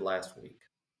as you did last week.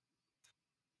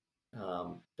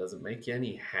 Does it make you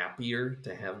any happier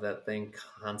to have that thing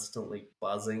constantly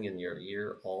buzzing in your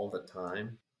ear all the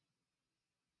time?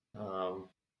 Um,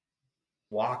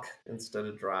 Walk instead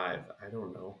of drive. I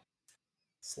don't know.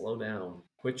 Slow down.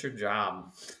 Quit your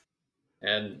job.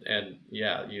 And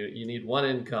yeah, you need one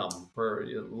income per.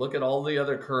 Look at all the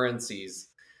other currencies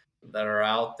that are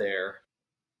out there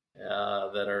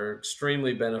that are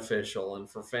extremely beneficial. And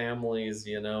for families,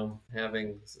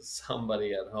 having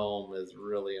somebody at home is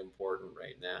really important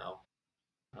right now.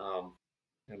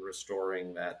 And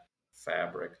restoring that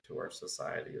fabric to our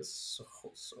society is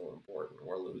so important.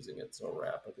 We're losing it so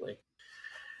rapidly.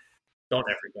 Don't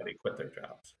everybody quit their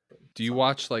jobs? Do you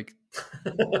watch like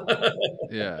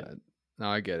yeah, no,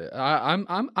 I get it.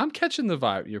 I'm catching the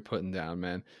vibe you're putting down,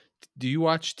 man. Do you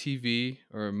watch TV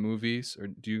or movies, or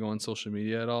do you go on social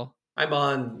media at all? I'm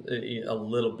on a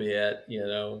little bit,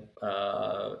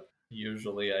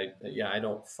 usually I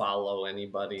don't follow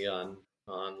anybody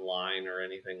online or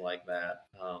anything like that.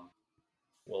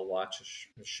 We'll watch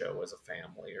a show as a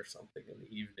family or something in the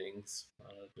evenings,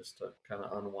 just to kind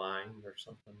of unwind or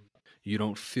something. You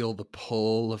don't feel the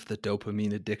pull of the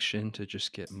dopamine addiction to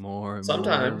just get more and more every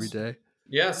Sometimes, day?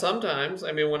 yeah, sometimes.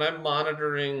 I mean, when I'm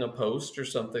monitoring a post or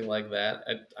something like that,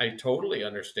 I totally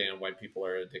understand why people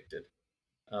are addicted.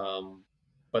 Um,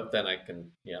 but then I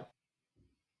can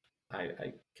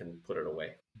put it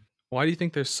away. Why do you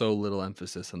think there's so little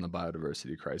emphasis on the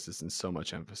biodiversity crisis and so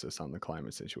much emphasis on the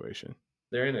climate situation?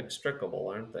 They're inextricable,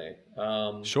 aren't they?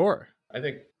 Sure. I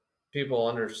think people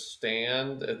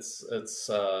understand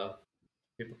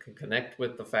people can connect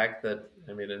with the fact that,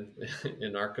 I mean,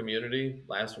 in our community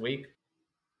last week,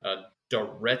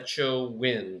 derecho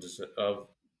winds of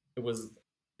it was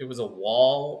it was a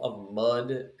wall of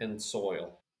mud and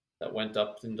soil that went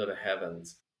up into the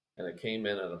heavens, and it came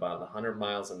in at about 100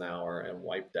 miles an hour and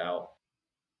wiped out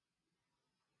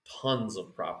tons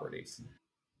of properties.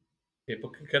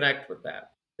 People can connect with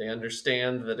that. They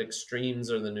understand that extremes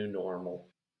are the new normal.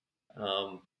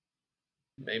 Um,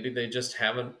 Maybe they just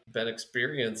haven't been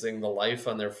experiencing the life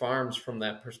on their farms from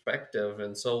that perspective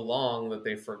in so long that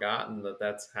they've forgotten that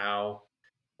that's how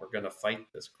we're going to fight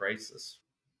this crisis.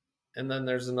 And then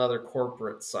there's another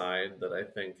corporate side that I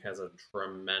think has a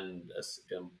tremendous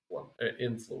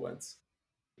influence.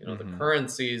 The Mm-hmm.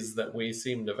 currencies that we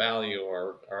seem to value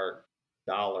are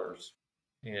dollars,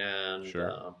 and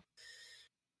Sure.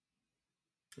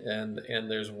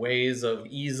 and there's ways of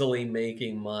easily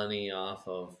making money off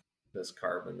of this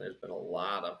carbon. There's been a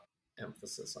lot of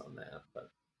emphasis on that,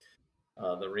 but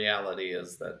the reality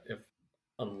is that if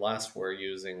unless we're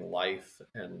using life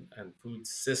and food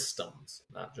systems,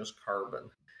 not just carbon,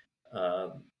 uh,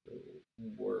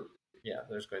 we're yeah,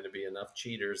 there's going to be enough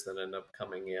cheaters that end up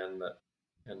coming in that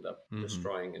end up Mm-hmm.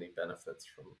 destroying any benefits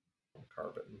from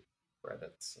carbon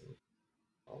credits and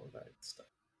all of that stuff.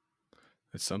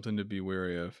 It's something to be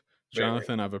wary of. Very.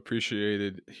 Jonathan, I've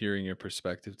appreciated hearing your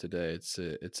perspective today. It's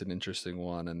an interesting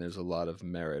one, and there's a lot of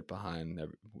merit behind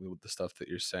the stuff that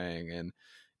you're saying, and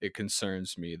it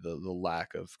concerns me the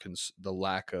lack of the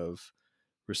lack of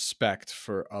respect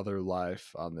for other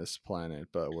life on this planet.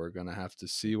 But we're gonna have to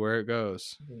see where it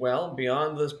goes. Well,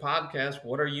 beyond this podcast,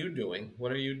 what are you doing?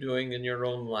 What are you doing in your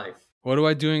own life? What am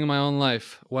I doing in my own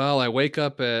life? Well, I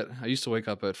used to wake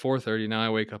up at 4:30. Now I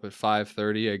wake up at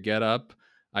 5:30. I get up,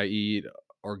 I eat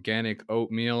organic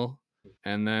oatmeal,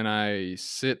 and then I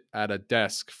sit at a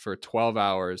desk for 12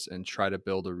 hours and try to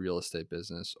build a real estate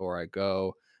business, or I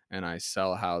go and I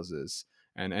sell houses.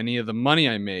 And any of the money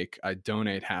I make, I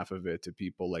donate half of it to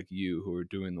people like you who are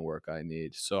doing the work I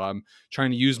need. So I'm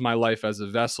trying to use my life as a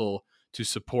vessel to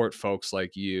support folks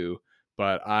like you,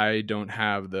 but I don't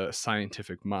have the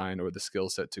scientific mind or the skill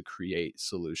set to create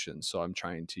solutions. So I'm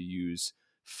trying to use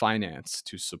finance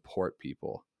to support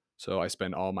people. So I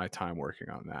spend all my time working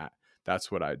on that. That's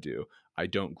what I do. I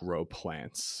don't grow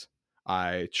plants.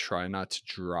 I try not to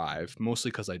drive,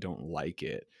 mostly because I don't like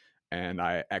it. And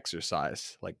I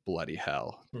exercise like bloody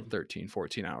hell, Hmm. 13,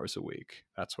 14 hours a week.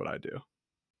 That's what I do.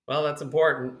 Well, that's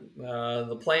important.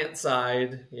 The plant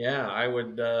side, yeah, I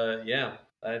would, yeah,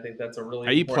 I think that's a really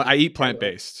I important eat part plant of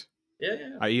it. based. Yeah,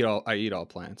 yeah. I eat all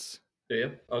plants. Do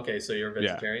you? Okay, so you're a Yeah.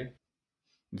 vegetarian?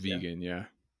 Yeah, Vegan, yeah.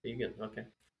 vegan. Okay.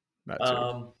 That too.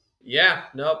 Um, yeah,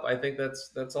 nope. I think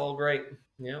that's all great.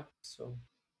 Yeah, so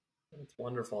that's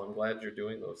wonderful. I'm glad you're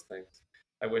doing those things.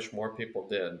 I wish more people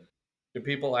did. Do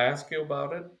people ask you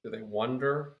about it? Do they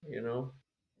wonder?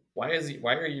 Why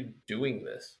are you doing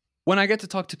this? When I get to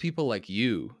talk to people like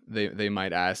you, they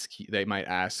might ask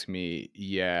me,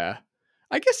 yeah.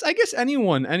 I guess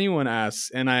anyone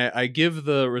asks, and I give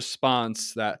the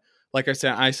response that, like I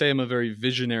say I'm a very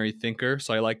visionary thinker,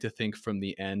 so I like to think from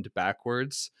the end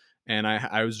backwards. And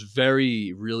I was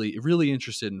really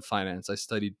interested in finance. I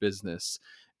studied business,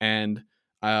 and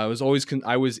I was always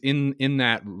I was in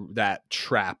that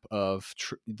trap of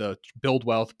the build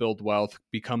wealth,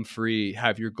 become free,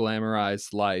 have your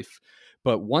glamorized life.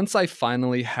 But once I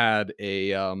finally had a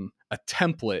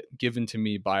template given to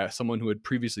me by someone who had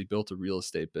previously built a real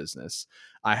estate business,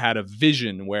 I had a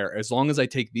vision where, as long as I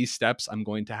take these steps, I'm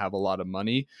going to have a lot of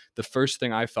money. The first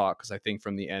thing I thought, because I think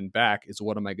from the end back, is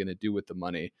what am I going to do with the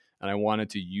money? And I wanted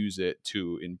to use it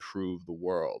to improve the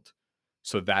world.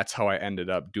 So that's how I ended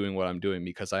up doing what I'm doing,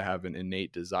 because I have an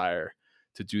innate desire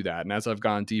to do that. And as I've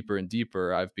gone deeper and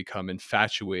deeper, I've become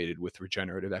infatuated with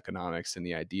regenerative economics and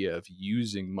the idea of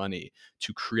using money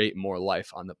to create more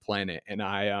life on the planet. And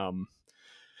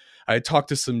I talked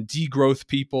to some degrowth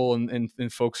people and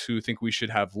folks who think we should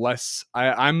have less.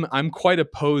 I'm quite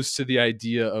opposed to the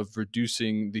idea of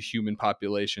reducing the human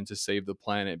population to save the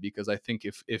planet, because I think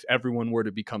if everyone were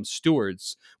to become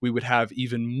stewards, we would have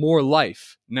even more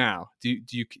life now. Do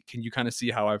you can you kind of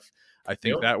see how I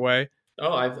think Yep. that way?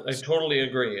 Oh, I totally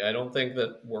agree. I don't think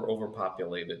that we're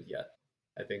overpopulated yet.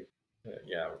 I think,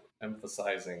 yeah,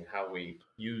 emphasizing how we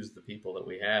use the people that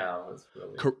we have is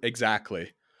really.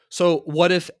 Exactly. So,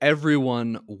 what if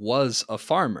everyone was a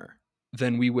farmer?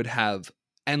 Then we would have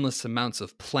endless amounts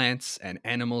of plants, and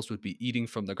animals would be eating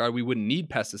from the garden. We wouldn't need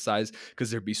pesticides because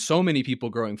there'd be so many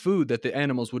people growing food that the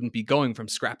animals wouldn't be going from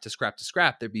scrap to scrap to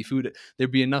scrap. There'd be food,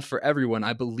 there'd be enough for everyone.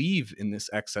 I believe in this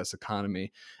excess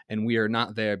economy, and we are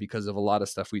not there because of a lot of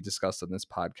stuff we discussed on this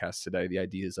podcast today. The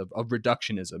ideas of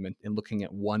reductionism and looking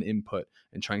at one input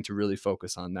and trying to really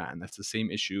focus on that. And that's the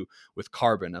same issue with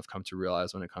carbon, I've come to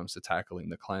realize, when it comes to tackling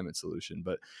the climate solution.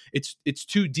 But it's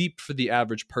too deep for the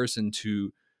average person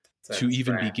It's to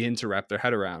even abstract. begin to wrap their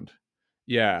head around.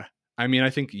 Yeah. I mean,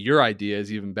 I think your idea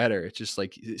is even better. It's just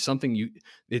like something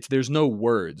there's no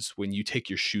words when you take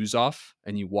your shoes off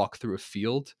and you walk through a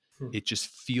field. Hmm. It just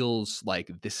feels like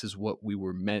this is what we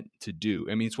were meant to do.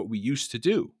 I mean, it's what we used to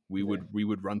do. Yeah. We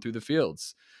would run through the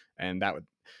fields, and that would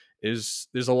there's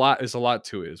a lot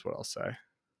to it, is what I'll say.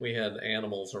 We had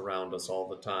animals around us all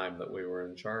the time that we were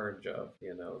in charge of,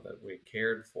 that we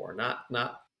cared for.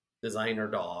 Not designer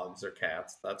dogs or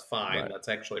cats. That's fine. Right. That's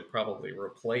actually probably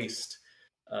replaced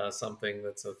something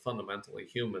that's a fundamentally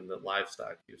human that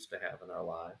livestock used to have in our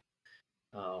life.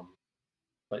 Um,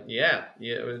 but yeah,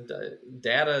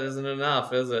 data isn't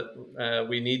enough, is it?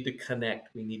 We need to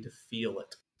connect. We need to feel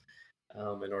it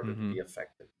in order to Mm-hmm. be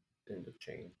effective in the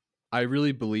change. I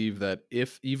really believe that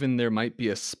if even there might be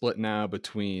a split now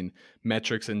between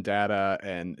metrics and data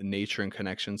and nature and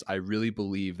connections, I really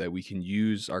believe that we can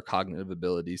use our cognitive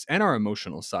abilities and our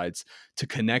emotional sides to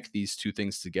connect these two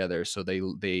things together, so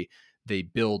they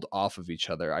build off of each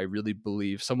other. I really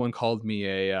believe someone called me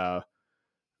a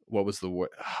what was the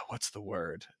word? What's the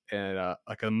word? And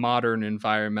like a modern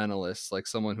environmentalist, like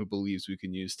someone who believes we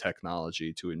can use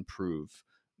technology to improve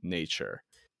nature.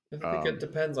 I think it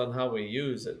depends on how we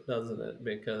use it, doesn't it?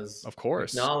 Because Of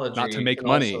course, not to technology make can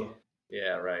money. also,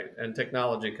 yeah, right. And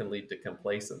technology can lead to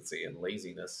complacency and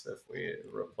laziness if we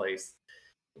replace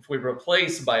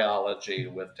biology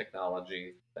with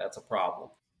technology, that's a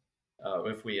problem.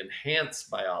 If we enhance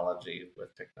biology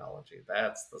with technology,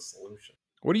 that's the solution.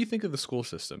 What do you think of the school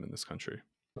system in this country?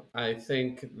 I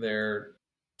think they're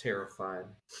terrified.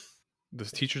 The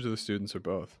teachers or the students or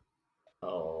both?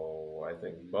 Oh, I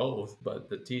think both, but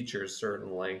the teachers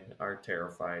certainly are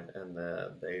terrified, and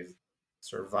they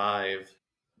survive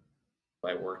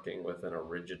by working within a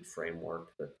rigid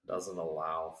framework that doesn't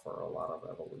allow for a lot of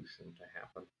evolution to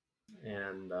happen.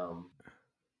 And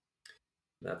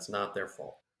that's not their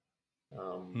fault.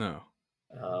 Um, No.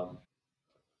 um,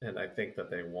 and I think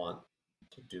that they want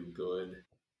to do good.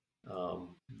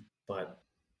 Um, but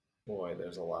boy,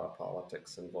 there's a lot of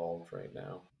politics involved right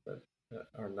now that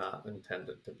are not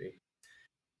intended to be.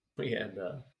 We had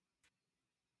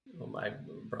I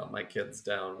brought my kids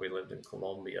down. We lived in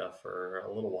Colombia for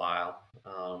a little while,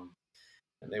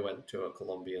 and they went to a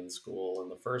Colombian school.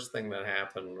 And the first thing that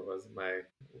happened was my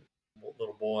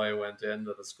little boy went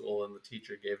into the school, and the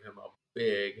teacher gave him a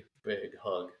big, big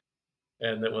hug.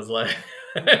 And it was like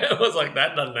it was like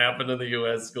that doesn't happen in the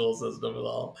U.S. school system at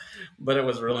all, but it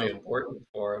was really No. important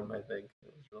for him. I think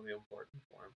it was really important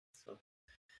for him. So,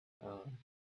 um,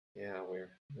 yeah,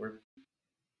 we're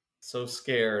so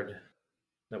scared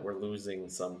that we're losing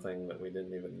something that we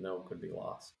didn't even know could be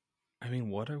lost. I mean,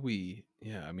 what are we?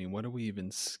 Yeah, I mean, what are we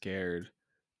even scared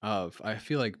of? I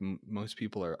feel like most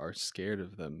people are scared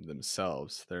of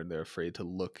themselves. They're afraid to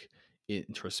look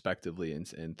introspectively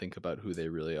and think about who they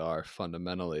really are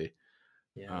fundamentally.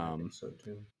 Yeah, I think Um, so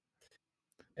too.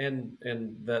 And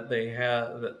that they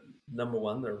have that number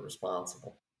one, they're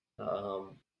responsible,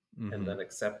 um, and hmm then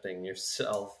accepting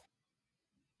yourself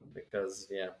because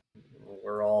yeah,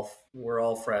 we're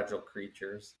all fragile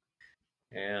creatures,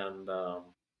 and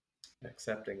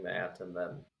accepting that, and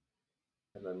then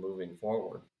moving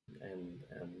forward and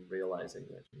realizing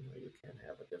that you can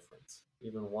have a difference.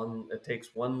 Even one, it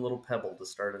takes one little pebble to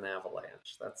start an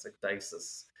avalanche. That's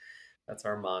Ecdysis. That's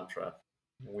our mantra.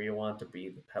 We want to be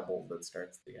the pebble that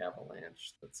starts the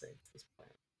avalanche that saves this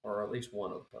planet, or at least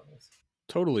one of the pebbles.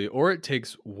 Totally. Or it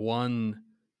takes one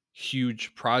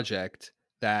huge project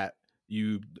that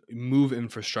you move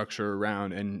infrastructure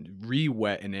around and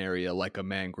re-wet an area like a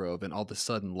mangrove, and all of a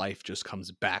sudden life just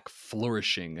comes back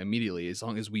flourishing immediately. As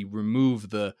long as we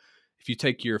remove if you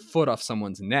take your foot off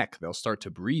someone's neck, they'll start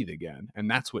to breathe again. And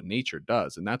that's what nature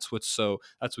does. And that's what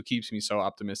keeps me so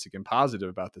optimistic and positive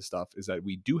about this stuff, is that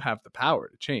we do have the power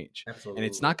to change. And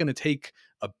it's Absolutely. not going to take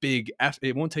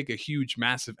it won't take a huge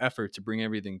massive effort to bring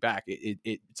everything back.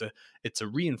 It's a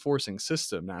reinforcing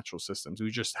system, natural systems.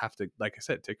 We just have to, like I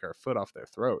said, take our foot off their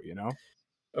throat,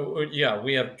 Yeah,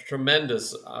 we have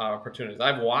tremendous opportunities.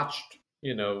 I've watched,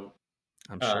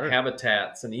 I'm sure.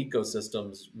 habitats and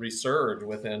ecosystems resurge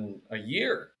within a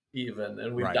year, even,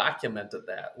 and we've Right. documented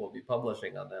that. We'll be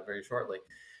publishing on that very shortly.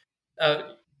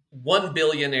 Uh, one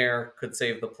billionaire could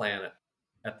save the planet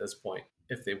at this point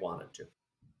if they wanted to.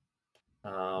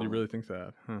 You really think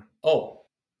that? Huh. Oh,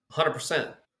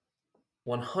 100%.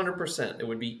 100%. It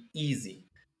would be easy.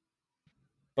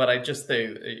 But I just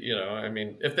think, I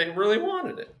mean, if they really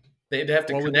wanted it, they'd have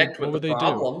to connect What with the would they do?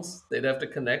 problems. They'd have to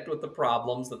connect with the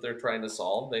problems that they're trying to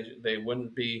solve. They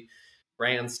wouldn't be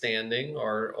grandstanding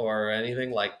or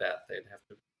anything like that. They'd have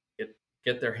to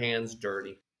get their hands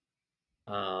dirty,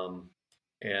 um,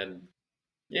 and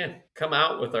yeah, come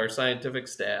out with our scientific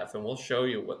staff, and we'll show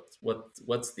you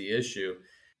what's the issue.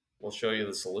 We'll show you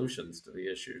the solutions to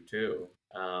the issue too.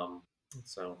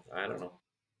 So I don't know,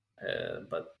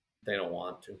 but they don't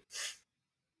want to.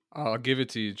 I'll give it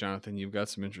to you, Jonathan. You've got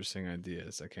some interesting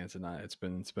ideas. I can't deny it.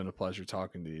 It's been a pleasure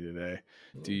talking to you today.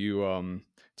 Do you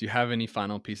have any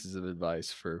final pieces of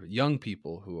advice for young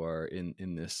people who are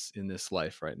in this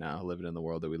life right now, living in the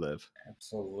world that we live?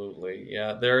 Absolutely.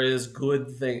 Yeah, there is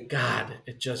good thing. God,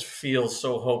 it just feels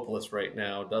so hopeless right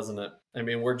now, doesn't it? I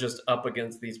mean, we're just up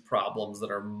against these problems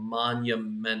that are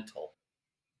monumental.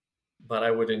 But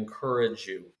I would encourage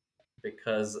you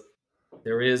because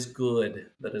there is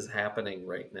good that is happening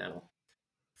right now.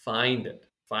 Find it.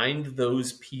 Find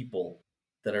those people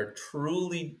that are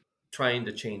truly trying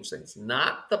to change things,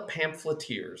 not the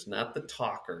pamphleteers, not the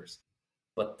talkers,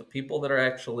 but the people that are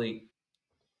actually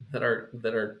that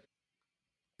are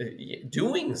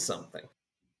doing something,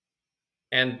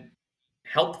 and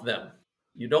help them.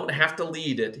 You don't have to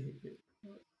lead it.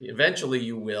 Eventually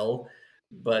you will,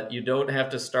 But you don't have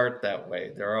to start that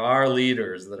way. There are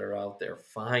leaders that are out there.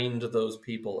 Find those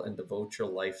people and devote your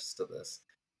lives to this.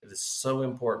 It is so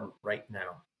important right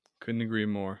now. Couldn't agree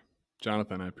more.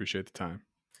 Jonathan, I appreciate the time.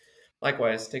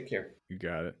 Likewise, take care. You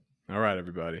got it. All right,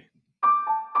 everybody.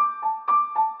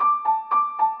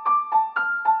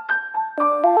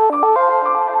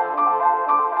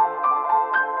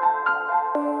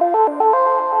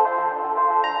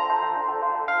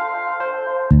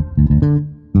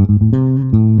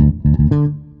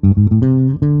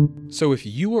 So if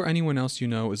you or anyone else you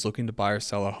know is looking to buy or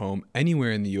sell a home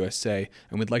anywhere in the USA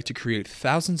and would like to create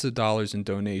thousands of dollars in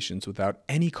donations without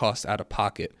any cost out of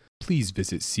pocket, please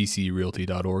visit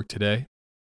ccrealty.org today.